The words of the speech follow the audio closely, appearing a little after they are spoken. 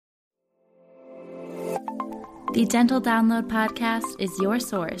The Dental Download podcast is your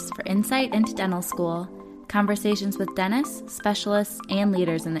source for insight into dental school, conversations with dentists, specialists, and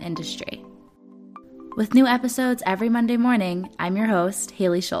leaders in the industry. With new episodes every Monday morning, I'm your host,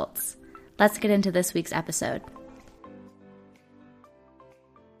 Haley Schultz. Let's get into this week's episode.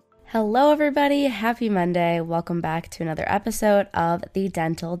 Hello, everybody. Happy Monday. Welcome back to another episode of the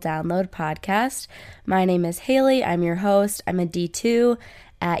Dental Download podcast. My name is Haley. I'm your host. I'm a D2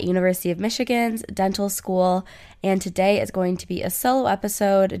 at University of Michigan's dental school, and today is going to be a solo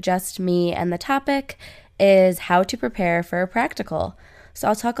episode, just me, and the topic is how to prepare for a practical. So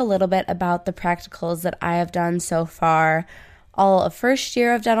I'll talk a little bit about the practicals that I have done so far, all of first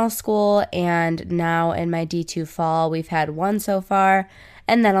year of dental school, and now in my D2 fall, we've had one so far,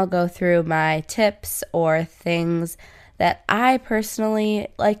 and then I'll go through my tips or things that I personally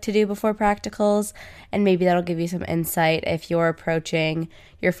like to do before practicals, and maybe that'll give you some insight if you're approaching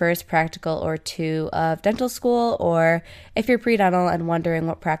your first practical or two of dental school, or if you're pre-dental and wondering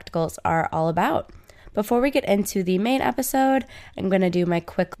what practicals are all about. Before we get into the main episode, I'm going to do my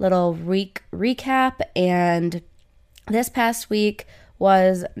quick little recap, and this past week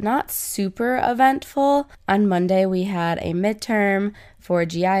was not super eventful. On Monday, we had a midterm for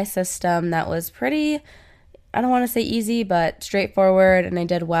GI system that was pretty, I don't want to say easy, but straightforward, and I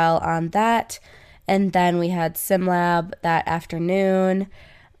did well on that. And then we had SimLab that afternoon.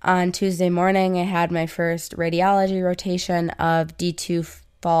 On Tuesday morning, I had my first radiology rotation of D2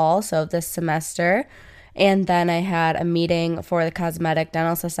 fall, so this semester. And then I had a meeting for the Cosmetic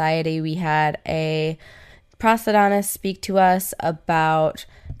Dental Society. We had a prosthodontist speak to us about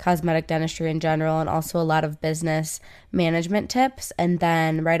cosmetic dentistry in general and also a lot of business management tips. And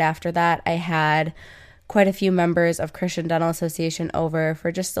then right after that, I had quite a few members of Christian Dental Association over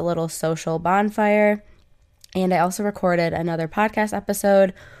for just a little social bonfire. And I also recorded another podcast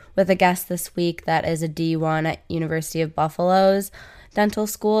episode with a guest this week that is a D1 at University of Buffalo's dental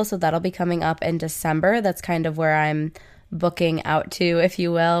school. So that'll be coming up in December. That's kind of where I'm booking out to, if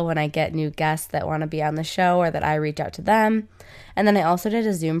you will, when I get new guests that want to be on the show or that I reach out to them. And then I also did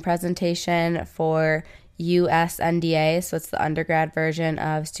a Zoom presentation for USNDA, so it's the undergrad version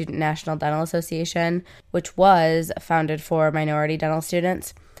of Student National Dental Association, which was founded for minority dental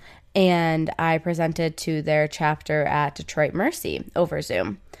students. And I presented to their chapter at Detroit Mercy over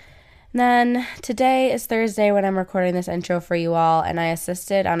Zoom. And then today is Thursday when I'm recording this intro for you all, and I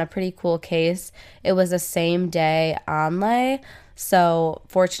assisted on a pretty cool case. It was a same day onlay, so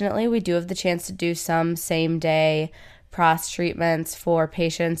fortunately we do have the chance to do some same day pros treatments for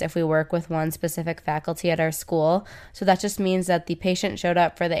patients if we work with one specific faculty at our school. So that just means that the patient showed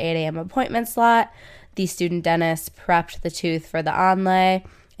up for the 8 a.m. appointment slot, the student dentist prepped the tooth for the onlay,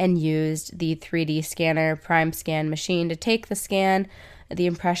 and used the 3D scanner prime scan machine to take the scan, the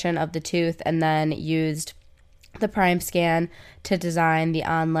impression of the tooth, and then used the prime scan to design the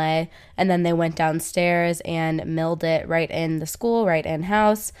onlay. And then they went downstairs and milled it right in the school, right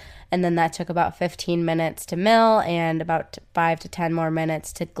in-house. And then that took about 15 minutes to mill and about 5 to 10 more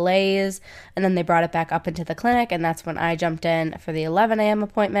minutes to glaze. And then they brought it back up into the clinic, and that's when I jumped in for the 11 a.m.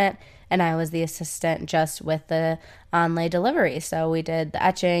 appointment, and I was the assistant just with the onlay delivery. So we did the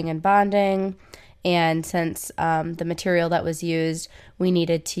etching and bonding, and since the material that was used, we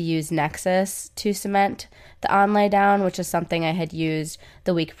needed to use Nexus to cement the onlay down, which is something I had used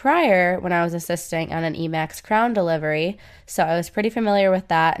the week prior when I was assisting on an Emax crown delivery. So I was pretty familiar with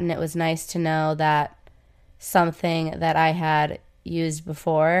that, and it was nice to know that something that I had used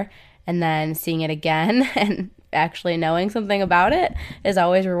before and then seeing it again and actually knowing something about it is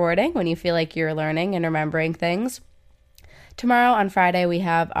always rewarding when you feel like you're learning and remembering things. Tomorrow on Friday, we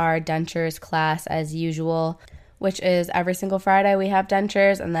have our Dentures class as usual, which is every single Friday we have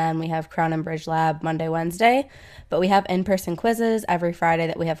Dentures, and then we have Crown and Bridge Lab Monday, Wednesday. But we have in-person quizzes every Friday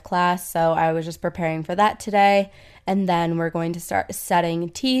that we have class, so I was just preparing for that today. And then we're going to start setting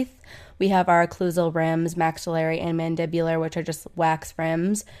teeth. We have our occlusal rims, maxillary and mandibular, which are just wax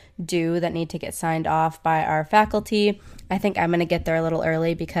rims due that need to get signed off by our faculty. I think I'm going to get there a little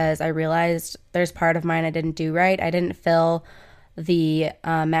early because I realized there's part of mine I didn't do right. I didn't fill the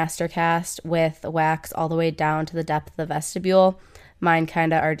master cast with wax all the way down to the depth of the vestibule. Mine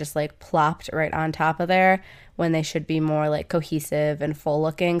kind of are just like plopped right on top of there when they should be more like cohesive and full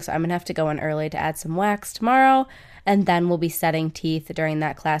looking. So I'm going to have to go in early to add some wax tomorrow, and then we'll be setting teeth during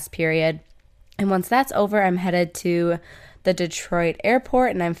that class period. And once that's over, I'm headed to the Detroit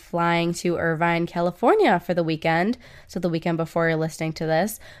airport, and I'm flying to Irvine, California for the weekend. So the weekend before you're listening to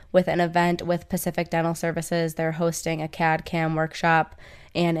this, with an event with Pacific Dental Services. They're hosting a CAD/CAM workshop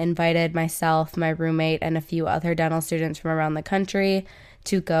and invited myself, my roommate, and a few other dental students from around the country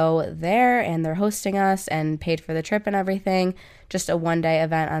to go there, and they're hosting us and paid for the trip and everything. Just a one-day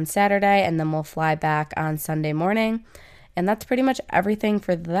event on Saturday, and then we'll fly back on Sunday morning. And that's pretty much everything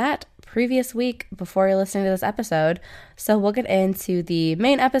for that previous week before you're listening to this episode. So we'll get into the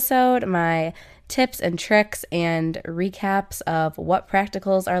main episode, my tips and tricks and recaps of what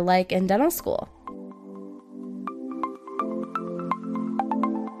practicals are like in dental school.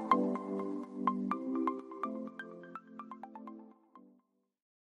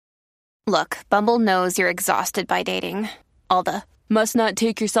 Look, Bumble knows you're exhausted by dating. All the, must not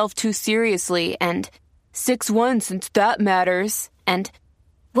take yourself too seriously, and 6'1" since that matters, and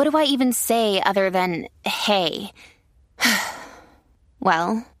what do I even say other than, hey?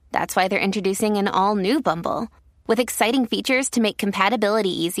 Well, that's why they're introducing an all-new Bumble, with exciting features to make compatibility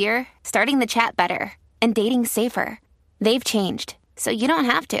easier, starting the chat better, and dating safer. They've changed, so you don't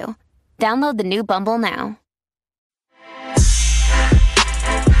have to. Download the new Bumble now.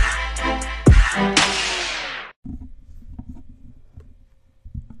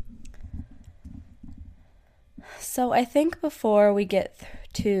 So I think before we get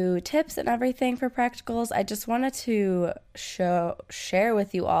to tips and everything for practicals, I just wanted to share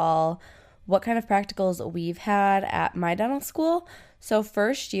with you all what kind of practicals we've had at my dental school. So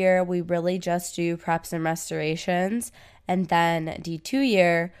first year, we really just do preps and restorations. And then D2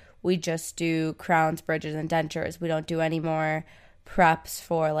 year, we just do crowns, bridges, and dentures. We don't do any more preps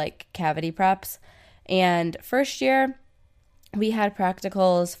for like cavity preps. And first year, we had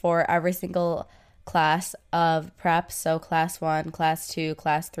practicals for every single class of preps, so class 1, class 2,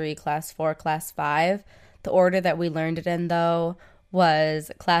 class 3, class 4, class 5. The order that we learned it in, though,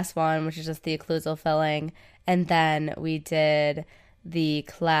 was class 1, which is just the occlusal filling, and then we did the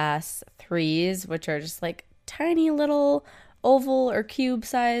class 3s, which are just like tiny little oval or cube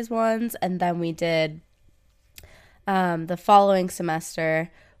size ones, and then we did the following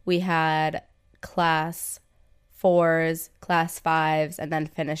semester, we had class 4s, class 5s, and then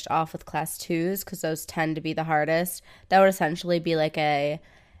finished off with class 2s because those tend to be the hardest. That would essentially be like a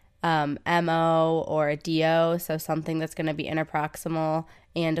MO or a DO, so something that's going to be interproximal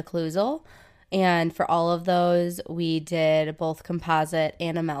and occlusal. And for all of those, we did both composite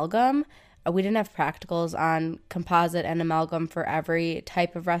and amalgam. We didn't have practicals on composite and amalgam for every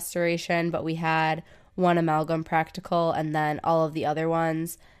type of restoration, but we had one amalgam practical, and then all of the other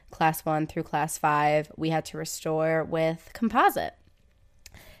ones, class 1 through class 5, we had to restore with composite.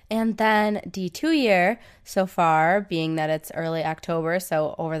 And then D2 year, so far, being that it's early October,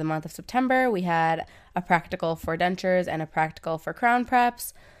 so over the month of September, we had a practical for dentures and a practical for crown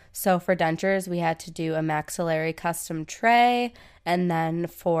preps. So for dentures, we had to do a maxillary custom tray, and then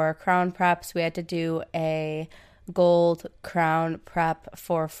for crown preps, we had to do a gold crown prep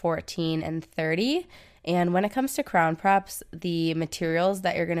for 14 and 30. And when it comes to crown preps, the materials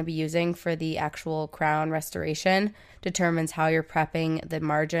that you're going to be using for the actual crown restoration determines how you're prepping the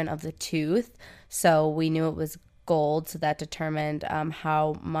margin of the tooth. So we knew it was gold, so that determined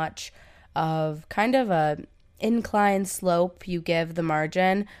how much of kind of a incline slope you give the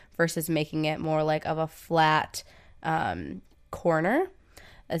margin versus making it more like of a flat corner.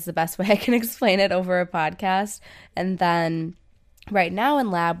 Is the best way I can explain it over a podcast. And then right now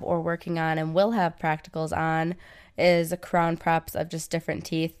in lab, what we're working on and will have practicals on is crown preps of just different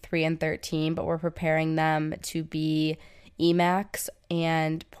teeth, 3 and 13, but we're preparing them to be EMAX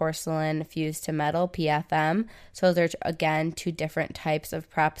and porcelain fused to metal, PFM. So there's, again, 2 different types of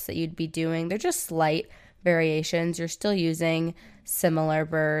preps that you'd be doing. They're just slight variations. You're still using similar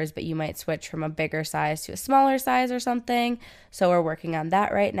burrs, but you might switch from a bigger size to a smaller size or something. So we're working on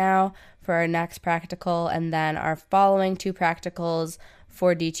that right now for our next practical. And then our following 2 practicals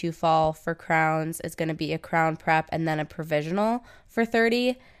for D2 fall for crowns is going to be a crown prep and then a provisional for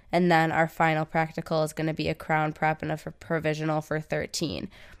 30. And then our final practical is going to be a crown prep and a provisional for 13.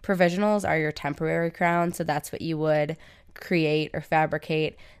 Provisionals are your temporary crowns, so that's what you would create or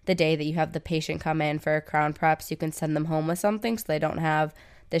fabricate the day that you have the patient come in for a crown prep, so you can send them home with something so they don't have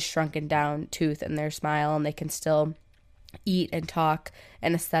this shrunken down tooth in their smile and they can still eat and talk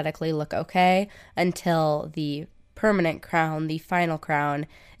and aesthetically look okay until the permanent crown, the final crown,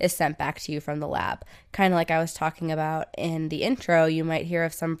 is sent back to you from the lab. Kind of like I was talking about in the intro, you might hear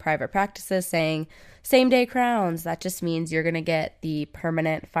of some private practices saying same day crowns. That just means you're going to get the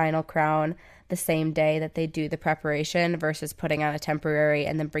permanent final crown the same day that they do the preparation versus putting on a temporary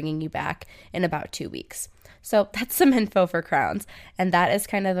and then bringing you back in about 2 weeks. So that's some info for crowns. And that is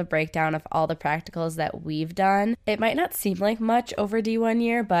kind of a breakdown of all the practicals that we've done. It might not seem like much over D1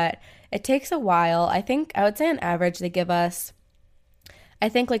 year, but it takes a while. I would say on average they give us,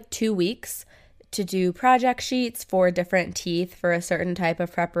 like 2 weeks to do project sheets for different teeth for a certain type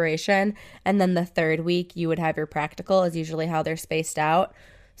of preparation. And then the third week you would have your practical, is usually how they're spaced out.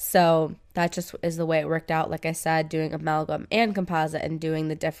 So that just is the way it worked out. Like I said, doing amalgam and composite and doing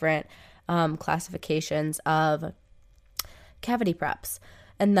the different classifications of cavity preps.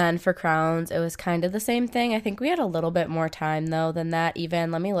 And then for crowns, it was kind of the same thing. I think we had a little bit more time though than that even.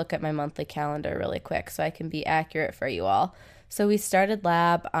 Let me look at my monthly calendar really quick so I can be accurate for you all. So we started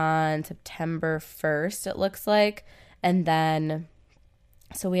lab on September 1st, it looks like. And then,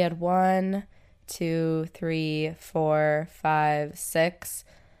 so we had 1, 2, 3, 4, 5, 6,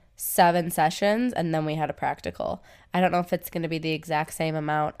 7 sessions, and then we had a practical. I don't know if it's going to be the exact same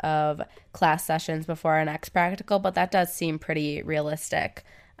amount of class sessions before our next practical, but that does seem pretty realistic,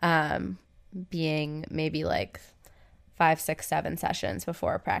 being maybe like 5, 6, 7 sessions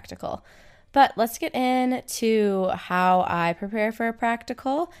before a practical. But let's get into how I prepare for a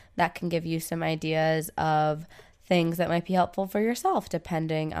practical. That can give you some ideas of things that might be helpful for yourself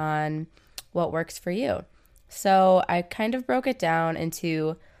depending on what works for you. So I kind of broke it down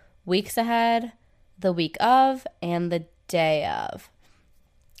into weeks ahead, the week of, and the day of.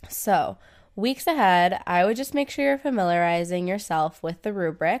 So weeks ahead, I would just make sure you're familiarizing yourself with the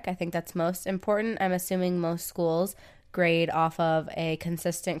rubric. I think that's most important. I'm assuming most schools grade off of a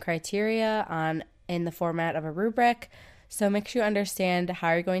consistent criteria in the format of a rubric. So make sure you understand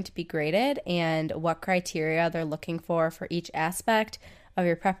how you're going to be graded and what criteria they're looking for each aspect of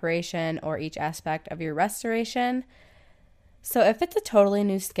your preparation or each aspect of your restoration. So if it's a totally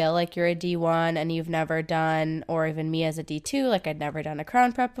new skill, like you're a D1 and you've never done, or even me as a D2, like I'd never done a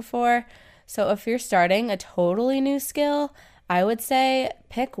crown prep before. So if you're starting a totally new skill, I would say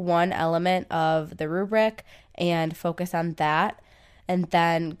pick one element of the rubric and focus on that, and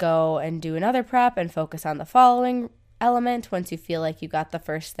then go and do another prep and focus on the following element once you feel like you got the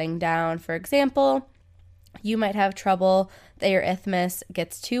first thing down. For example, you might have trouble that your isthmus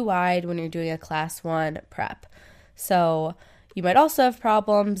gets too wide when you're doing a class 1 prep. So you might also have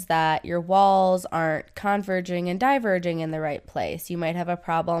problems that your walls aren't converging and diverging in the right place. You might have a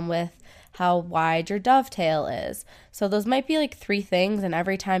problem with how wide your dovetail is. So those might be like 3 things, and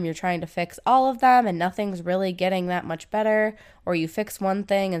every time you're trying to fix all of them and nothing's really getting that much better, or you fix one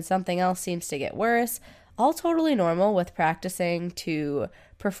thing and something else seems to get worse. All totally normal with practicing to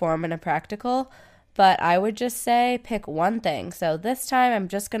perform in a practical, but I would just say pick one thing. So this time I'm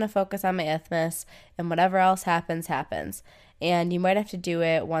just going to focus on my isthmus, and whatever else happens, happens. And you might have to do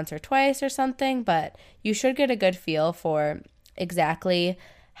it once or twice or something, but you should get a good feel for exactly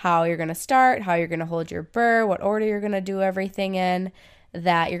how you're going to start, how you're going to hold your burr, what order you're going to do everything in,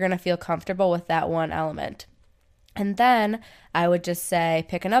 that you're going to feel comfortable with that one element. And then I would just say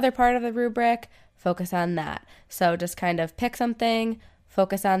pick another part of the rubric, focus on that. So just kind of pick something,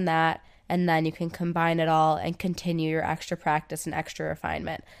 focus on that, and then you can combine it all and continue your extra practice and extra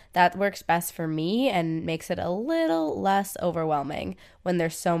refinement. That works best for me and makes it a little less overwhelming when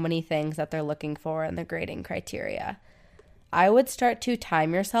there's so many things that they're looking for in the grading criteria. I would start to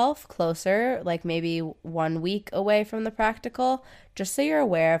time yourself closer, like maybe 1 week away from the practical, just so you're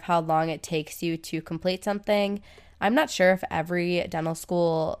aware of how long it takes you to complete something. I'm not sure if every dental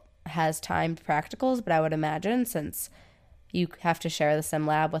school has timed practicals, but I would imagine, since you have to share the sim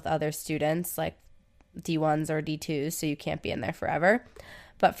lab with other students like D1s or D2s, so you can't be in there forever.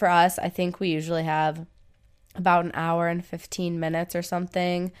 But for us, I think we usually have about an hour and 15 minutes or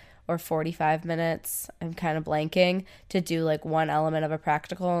something, or 45 minutes, I'm kind of blanking, to do like one element of a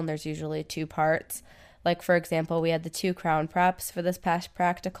practical, and there's usually 2 parts. Like for example, we had the 2 crown preps for this past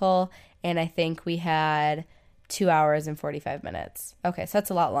practical, and I think we had 2 hours and 45 minutes. Okay, so that's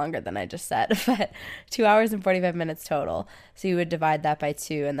a lot longer than I just said, but 2 hours and 45 minutes total. So you would divide that by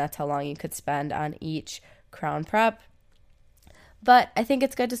 2, and that's how long you could spend on each crown prep. But I think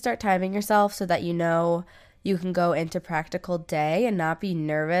it's good to start timing yourself so that you know you can go into practical day and not be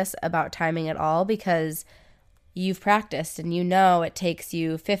nervous about timing at all, because you've practiced and you know it takes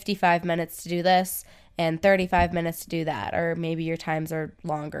you 55 minutes to do this and 35 minutes to do that, or maybe your times are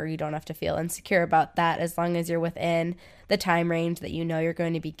longer. You don't have to feel insecure about that as long as you're within the time range that you know you're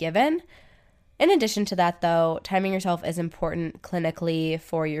going to be given. In addition to that, though, timing yourself is important clinically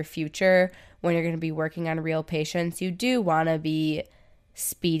for your future. When you're going to be working on real patients, you do want to be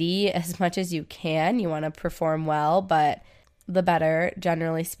speedy as much as you can. You want to perform well, but the better,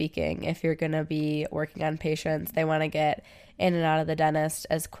 generally speaking, if you're going to be working on patients. They want to get in and out of the dentist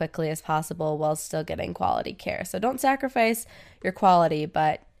as quickly as possible while still getting quality care. So don't sacrifice your quality,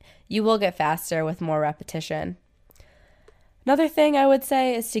 but you will get faster with more repetition. Another thing I would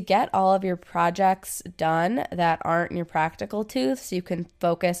say is to get all of your projects done that aren't your practical tooth so you can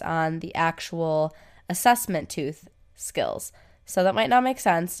focus on the actual assessment tooth skills. So that might not make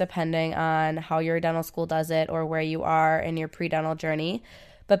sense depending on how your dental school does it or where you are in your pre-dental journey.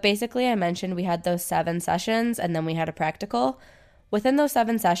 But basically, I mentioned we had those 7 sessions and then we had a practical. Within those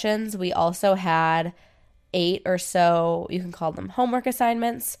 7 sessions, we also had 8 or so, you can call them homework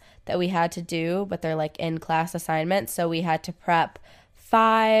assignments that we had to do, but they're like in-class assignments. So we had to prep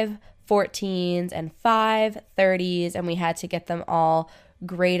 5 14s and 5 30s, and we had to get them all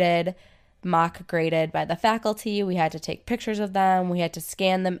graded, mock graded by the faculty. We had to take pictures of them. We had to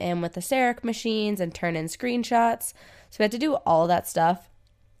scan them in with the CEREC machines and turn in screenshots. So we had to do all that stuff.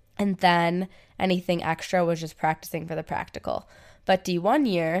 And then anything extra was just practicing for the practical. But D1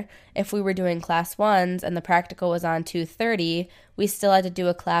 year, if we were doing class 1s and the practical was on 230, we still had to do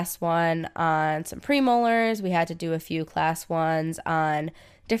a class 1 on some premolars. We had to do a few class 1s on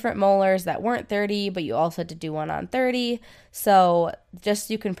different molars that weren't 30, but you also had to do one on 30. So just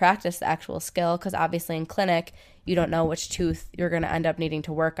you can practice the actual skill, because obviously in clinic, you don't know which tooth you're going to end up needing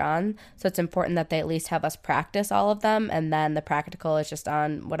to work on. So it's important that they at least have us practice all of them, and then the practical is just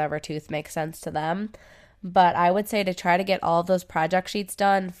on whatever tooth makes sense to them. But I would say to try to get all of those project sheets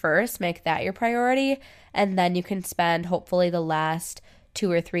done first, make that your priority, and then you can spend hopefully the last 2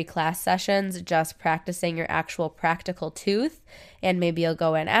 or 3 class sessions just practicing your actual practical tooth, and maybe you'll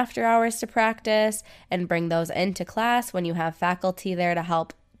go in after hours to practice and bring those into class when you have faculty there to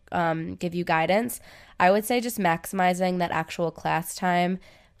help give you guidance. I would say just maximizing that actual class time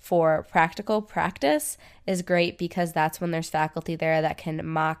for practical practice is great, because that's when there's faculty there that can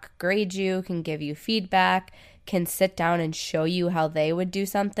mock grade you, can give you feedback, can sit down and show you how they would do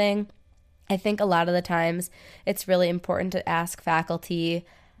something. I think a lot of the times it's really important to ask faculty,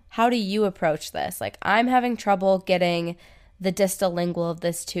 how do you approach this? Like, I'm having trouble getting the distal lingual of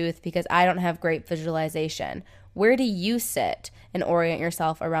this tooth because I don't have great visualization. Where do you sit and orient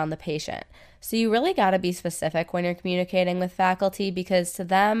yourself around the patient? So you really got to be specific when you're communicating with faculty, because to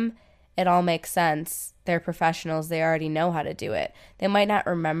them, it all makes sense. They're professionals. They already know how to do it. They might not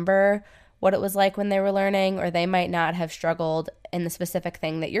remember what it was like when they were learning, or they might not have struggled in the specific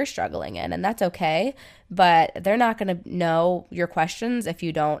thing that you're struggling in, and that's okay. But they're not going to know your questions if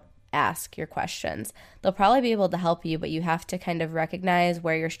you don't ask your questions. They'll probably be able to help you, but you have to kind of recognize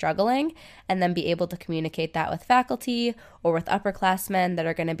where you're struggling and then be able to communicate that with faculty or with upperclassmen that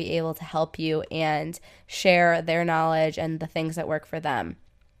are going to be able to help you and share their knowledge and the things that work for them.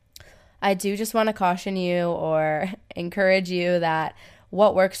 I do just want to caution you or encourage you that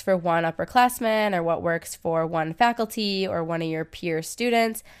what works for one upperclassman or what works for one faculty or one of your peer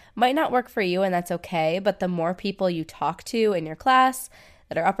students might not work for you, and that's okay. But the more people you talk to in your class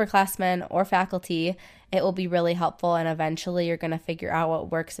that are upperclassmen or faculty, it will be really helpful, and eventually you're going to figure out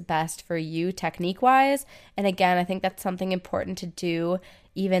what works best for you technique-wise. And again, I think that's something important to do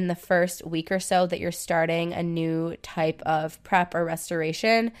even the first week or so that you're starting a new type of prep or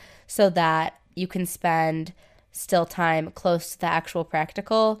restoration, so that you can spend still time close to the actual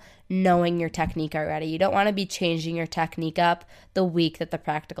practical knowing your technique already. You don't want to be changing your technique up the week that the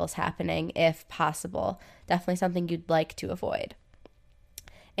practical is happening if possible. Definitely something you'd like to avoid.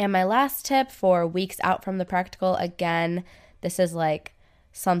 And my last tip for weeks out from the practical, again, this is like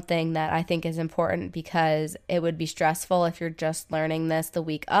something that I think is important because it would be stressful if you're just learning this the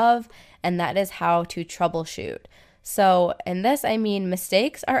week of, and that is how to troubleshoot. So in this, I mean,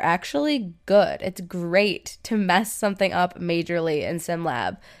 mistakes are actually good. It's great to mess something up majorly in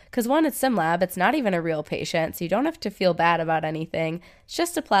SimLab, because one, it's SimLab, it's not even a real patient, so you don't have to feel bad about anything. It's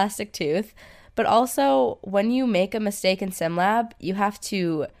just a plastic tooth. But also, when you make a mistake in SimLab, you have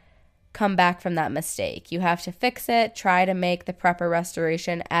to come back from that mistake. You have to fix it, try to make the prep or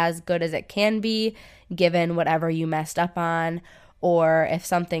restoration as good as it can be, given whatever you messed up on, or if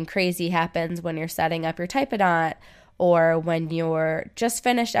something crazy happens when you're setting up your typodont, or when you're just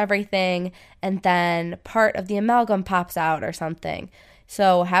finished everything and then part of the amalgam pops out or something.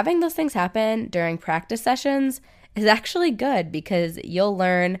 So having those things happen during practice sessions is actually good, because you'll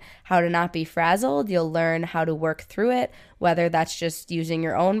learn how to not be frazzled. You'll learn how to work through it, whether that's just using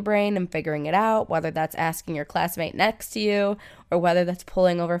your own brain and figuring it out, whether that's asking your classmate next to you, or whether that's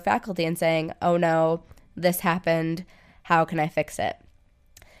pulling over faculty and saying, oh no, this happened, how can I fix it?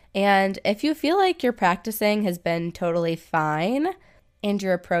 And if you feel like your practicing has been totally fine and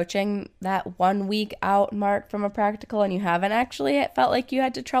you're approaching that 1 week out mark from a practical and you haven't actually felt like you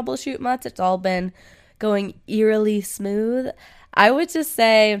had to troubleshoot much, it's all been going eerily smooth, I would just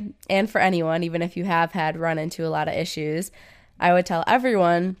say, and for anyone, even if you have had run into a lot of issues, I would tell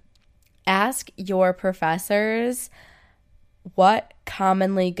everyone, ask your professors what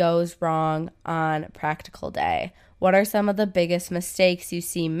commonly goes wrong on practical day? What are some of the biggest mistakes you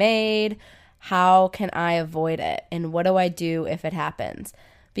see made? How can I avoid it? And what do I do if it happens?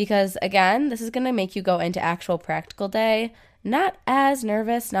 Because again, this is going to make you go into actual practical day not as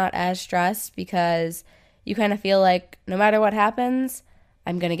nervous, not as stressed, because you kind of feel like no matter what happens,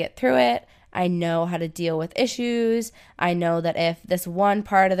 I'm going to get through it. I know how to deal with issues. I know that if this one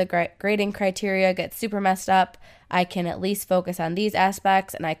part of the grading criteria gets super messed up, I can at least focus on these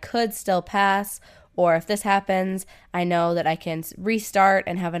aspects and I could still pass. Or if this happens, I know that I can restart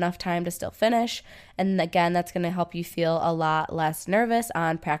and have enough time to still finish. And again, that's going to help you feel a lot less nervous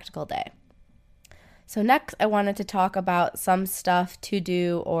on practical day. So next, I wanted to talk about some stuff to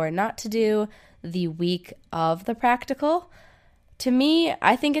do or not to do the week of the practical. To me,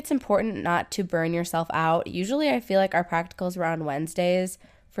 I think it's important not to burn yourself out. Usually I feel like our practicals are on Wednesdays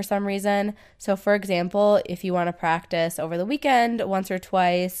for some reason. So for example, if you want to practice over the weekend once or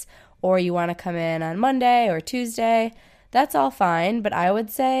twice, or you want to come in on Monday or Tuesday, that's all fine. But I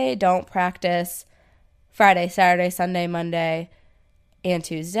would say don't practice Friday, Saturday, Sunday, Monday, and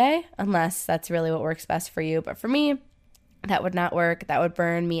Tuesday, unless that's really what works best for you. But for me, that would not work. That would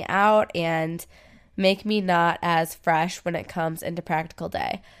burn me out and make me not as fresh when it comes into practical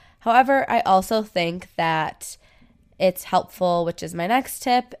day. However, I also think that it's helpful, which is my next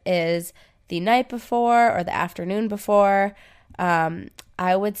tip, is the night before or the afternoon before.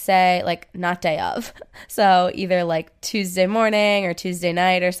 I would say like not day of. So either like Tuesday morning or Tuesday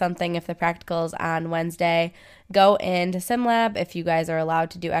night or something if the practical's on Wednesday. Go into SimLab if you guys are allowed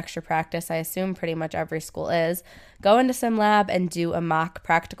to do extra practice. I assume pretty much every school is. Go into SimLab and do a mock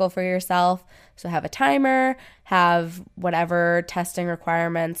practical for yourself. So have a timer, have whatever testing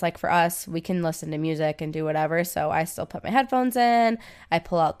requirements. Like for us, we can listen to music and do whatever. So I still put my headphones in. I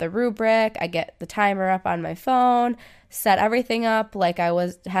pull out the rubric. I get the timer up on my phone, set everything up like I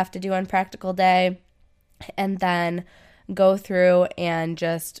have to do on practical day, and then go through and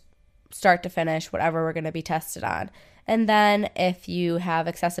just start to finish whatever we're going to be tested on. And then if you have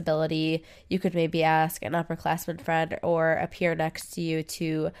accessibility, you could maybe ask an upperclassman friend or a peer next to you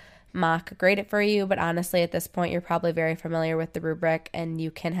to mock grade it for you. But honestly, at this point, you're probably very familiar with the rubric and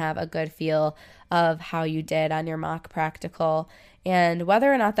you can have a good feel of how you did on your mock practical. And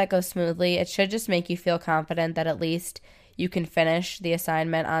whether or not that goes smoothly, it should just make you feel confident that at least you can finish the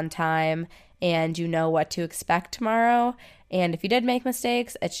assignment on time and you know what to expect tomorrow. And if you did make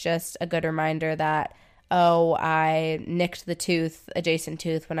mistakes, it's just a good reminder that, oh, I nicked the adjacent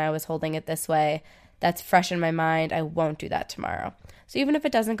tooth when I was holding it this way. That's fresh in my mind. I won't do that tomorrow. So even if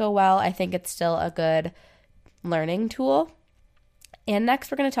it doesn't go well, I think it's still a good learning tool. And next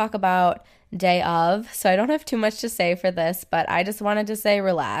we're going to talk about day of. So I don't have too much to say for this, but I just wanted to say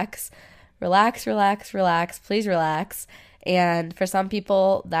relax. Relax, relax, relax. Please relax. And for some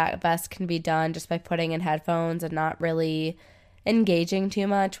people, that best can be done just by putting in headphones and not really engaging too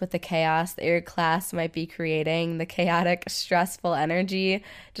much with the chaos that your class might be creating, the chaotic, stressful energy,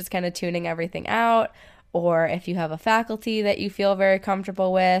 just kind of tuning everything out. Or if you have a faculty that you feel very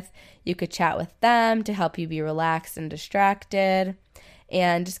comfortable with, you could chat with them to help you be relaxed and distracted.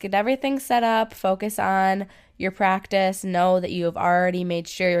 And just get everything set up, focus on your practice, know that you have already made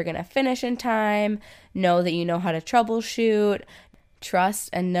sure you're going to finish in time, know that you know how to troubleshoot, trust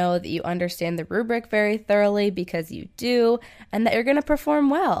and know that you understand the rubric very thoroughly because you do, and that you're going to perform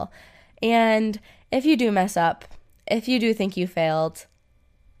well. And if you do mess up, if you do think you failed,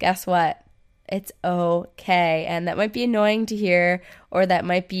 guess what? It's okay. And that might be annoying to hear, or that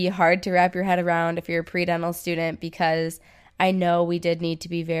might be hard to wrap your head around if you're a pre-dental student, because I know we did need to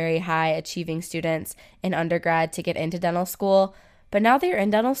be very high achieving students in undergrad to get into dental school. But now that you're in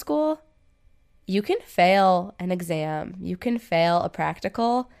dental school, you can fail an exam, you can fail a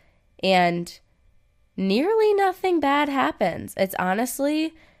practical, and nearly nothing bad happens. It's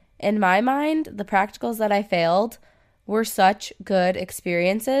honestly, in my mind, the practicals that I failed were such good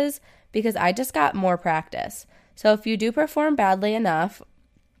experiences because I just got more practice. So if you do perform badly enough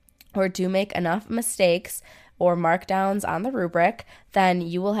or do make enough mistakes or markdowns on the rubric, then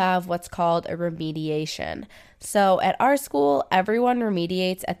you will have what's called a remediation. So at our school, everyone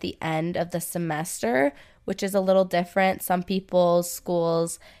remediates at the end of the semester, which is a little different. Some people's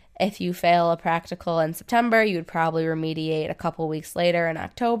schools, if you fail a practical in September, you would probably remediate a couple weeks later in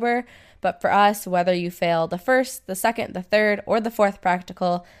October. But for us, whether you fail the first, the second, the third, or the fourth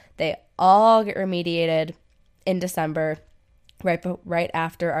practical, they all get remediated in December, right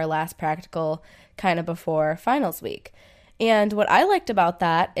after our last practical, kind of before finals week. And what I liked about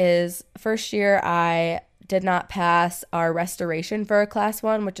that is first year I did not pass our restoration for a class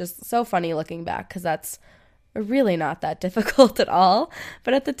 1, which is so funny looking back because that's really not that difficult at all.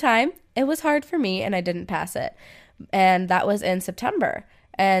 But at the time, it was hard for me and I didn't pass it. And that was in September.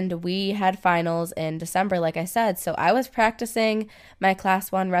 And we had finals in December, like I said. So I was practicing my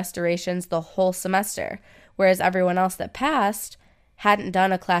class 1 restorations the whole semester, whereas everyone else that passed hadn't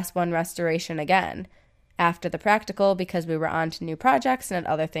done a class 1 restoration again after the practical because we were on to new projects and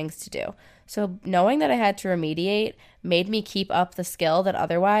had other things to do. So knowing that I had to remediate made me keep up the skill that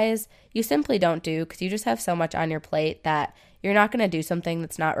otherwise you simply don't do because you just have so much on your plate that you're not going to do something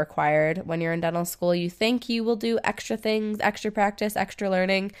that's not required when you're in dental school. You think you will do extra things, extra practice, extra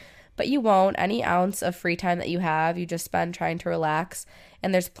learning, but you won't. Any ounce of free time that you have, you just spend trying to relax.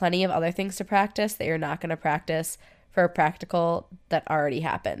 And there's plenty of other things to practice that you're not going to practice for a practical that already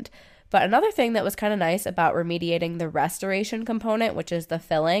happened. But another thing that was kind of nice about remediating the restoration component, which is the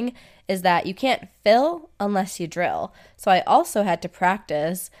filling, is that you can't fill unless you drill. So I also had to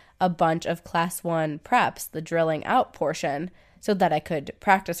practice a bunch of class 1 preps, the drilling out portion, so that I could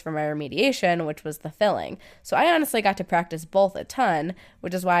practice for my remediation, which was the filling. So I honestly got to practice both a ton,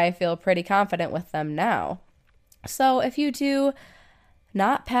 which is why I feel pretty confident with them now. So if you do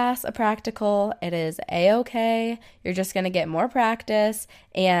not pass a practical, it is a-okay. You're just going to get more practice,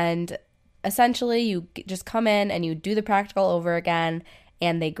 and essentially you just come in and you do the practical over again,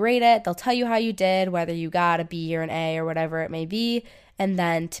 and they grade it. They'll tell you how you did, whether you got a B or an A or whatever it may be, and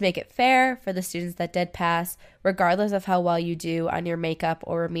then to make it fair for the students that did pass, regardless of how well you do on your makeup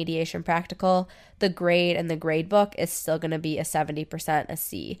or remediation practical, the grade and the grade book is still going to be a 70%, a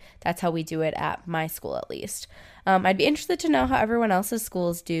C. That's how we do it at my school, at least. I'd be interested to know how everyone else's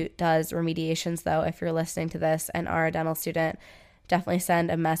schools does remediations, though. If you're listening to this and are a dental student, definitely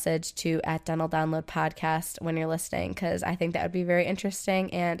send a message to @DentalDownloadPodcast when you're listening, because I think that would be very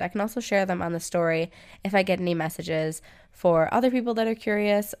interesting, and I can also share them on the story if I get any messages for other people that are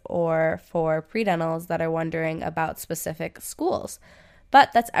curious or for pre-dentals that are wondering about specific schools.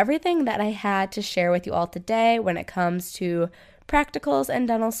 But that's everything that I had to share with you all today when it comes to practicals and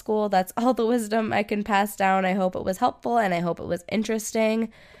dental school. That's all the wisdom I can pass down. I hope it was helpful and I hope it was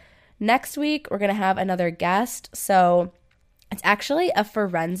interesting. Next week, we're going to have another guest. So it's actually a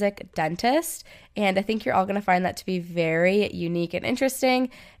forensic dentist, and I think you're all going to find that to be very unique and interesting.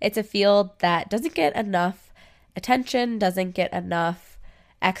 It's a field that doesn't get enough attention, doesn't get enough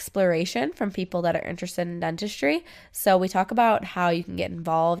exploration from people that are interested in dentistry. So we talk about how you can get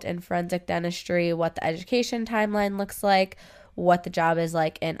involved in forensic dentistry, what the education timeline looks like, what the job is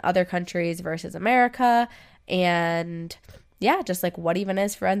like in other countries versus America, and yeah, just like what even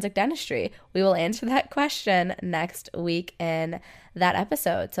is forensic dentistry. We will answer that question next week in that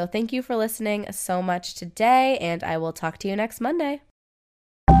episode. So thank you for listening so much today, and I will talk to you next Monday.